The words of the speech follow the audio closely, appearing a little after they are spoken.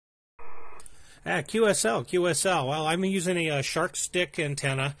QSL. Well, I'm using a shark stick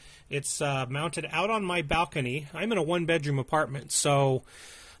antenna. It's mounted out on my balcony. I'm in a one-bedroom apartment, so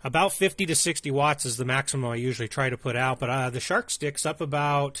about 50 to 60 watts is the maximum I usually try to put out. But the shark stick's up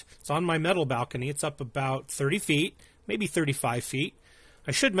about, it's on my metal balcony, it's up about 30 feet, maybe 35 feet.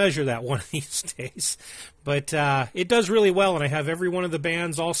 I should measure that one of these days. But it does really well, and I have every one of the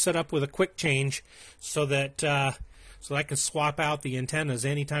bands all set up with a quick change so that I can swap out the antennas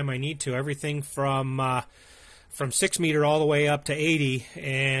anytime I need to. Everything from 6 meter all the way up to 80,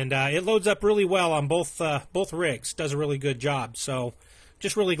 and it loads up really well on both rigs. Does a really good job. So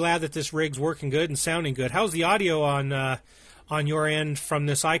just really glad that this rig's working good and sounding good. How's the audio on your end from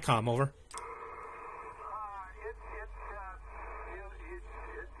this Icom? Over.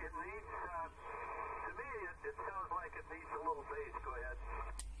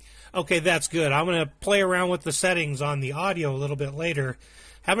 Okay, that's good. I'm going to play around with the settings on the audio a little bit later.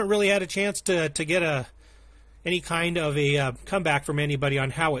 Haven't really had a chance to get any kind of a comeback from anybody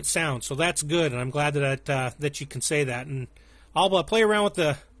on how it sounds, so that's good, and I'm glad that you can say that. And I'll play around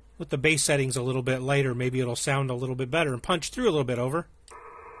with the bass settings a little bit later. Maybe it'll sound a little bit better and punch through a little bit. Over.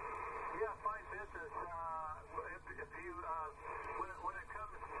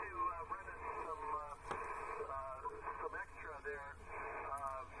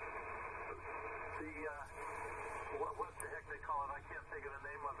 What the heck they call it? I can't think of the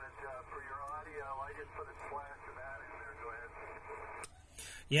name of it for your audio. I just put a splash of that in there. Go ahead.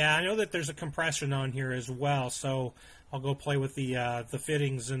 Yeah, I know that there's a compression on here as well, so I'll go play with the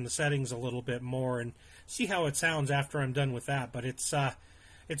fittings and the settings a little bit more and see how it sounds after I'm done with that. But it's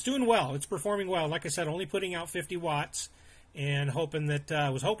doing well. It's performing well. Like I said, only putting out 50 watts, and I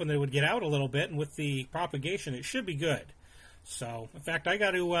was hoping that it would get out a little bit, and with the propagation, it should be good. So, in fact, I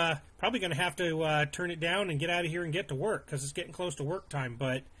got to probably going to have to turn it down and get out of here and get to work because it's getting close to work time.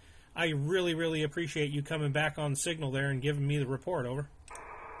 But I really, really appreciate you coming back on signal there and giving me the report. Over. Yeah,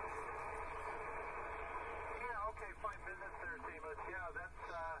 okay, fine business there, Seamus. Yeah, that's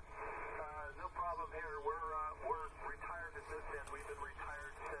no problem here. We're retired at this end. We've been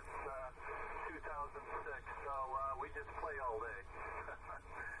retired since 2006, so we just play all day.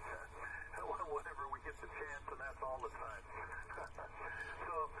 Whenever we get the chance, and that's all the time.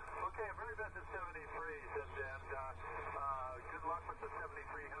 So, okay, I'm very best at 73s, and good luck with the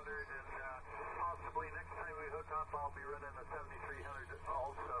 7300, and possibly next time we hook up, I'll be running the 7300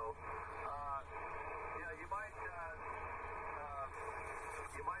 also. Yeah, you might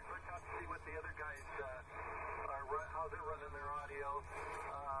look up, see what the other guys how they're running their audio.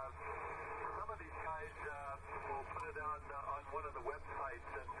 Some of these guys will put it on one of the websites,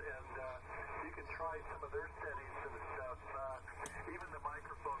 and you can try some of their settings and stuff. Even the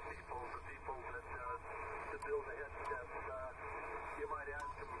microphone people, the people that build the headsets, you might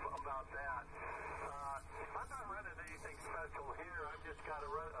ask them about that. I'm not running anything special here. I've just got a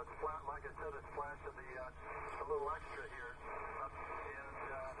splash, like I said, a splash of a little extra here.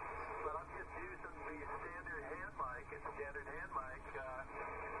 But I'm just using the standard hand mic. It's standard hand mic.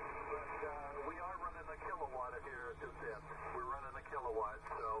 But we are running a kilowatt here at this end. We're running a kilowatt.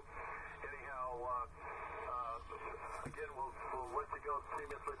 So anyhow, again, we'll let you go,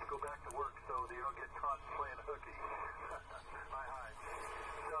 Seamus. Let's go back to work so you don't get caught playing hooky. Hi.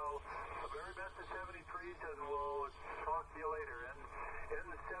 So the very best of 73s, and we'll talk to you later. And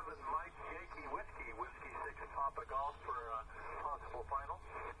N7 Mike Yankee Whiskey 6 Papa Golf for a possible final.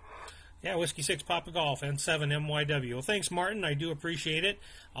 Yeah, Whiskey 6 Papa Golf, N7 MYW. Well, thanks, Martin. I do appreciate it.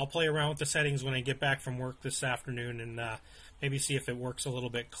 I'll play around with the settings when I get back from work this afternoon and maybe see if it works a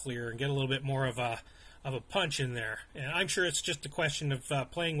little bit clearer and get a little bit more of a punch in there. And I'm sure it's just a question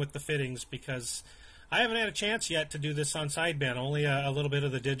of playing with the fittings because I haven't had a chance yet to do this on sideband, only a little bit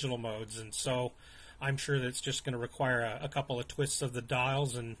of the digital modes. And so I'm sure that it's just going to require a couple of twists of the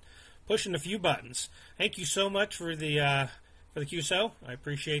dials and pushing a few buttons. Thank you so much for the QSO. I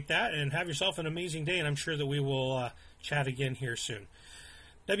appreciate that, and have yourself an amazing day, and I'm sure that we will chat again here soon.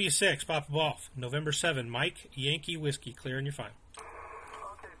 W6, Papa Golf, November 7, Mike, Yankee Whiskey, clear and you're fine.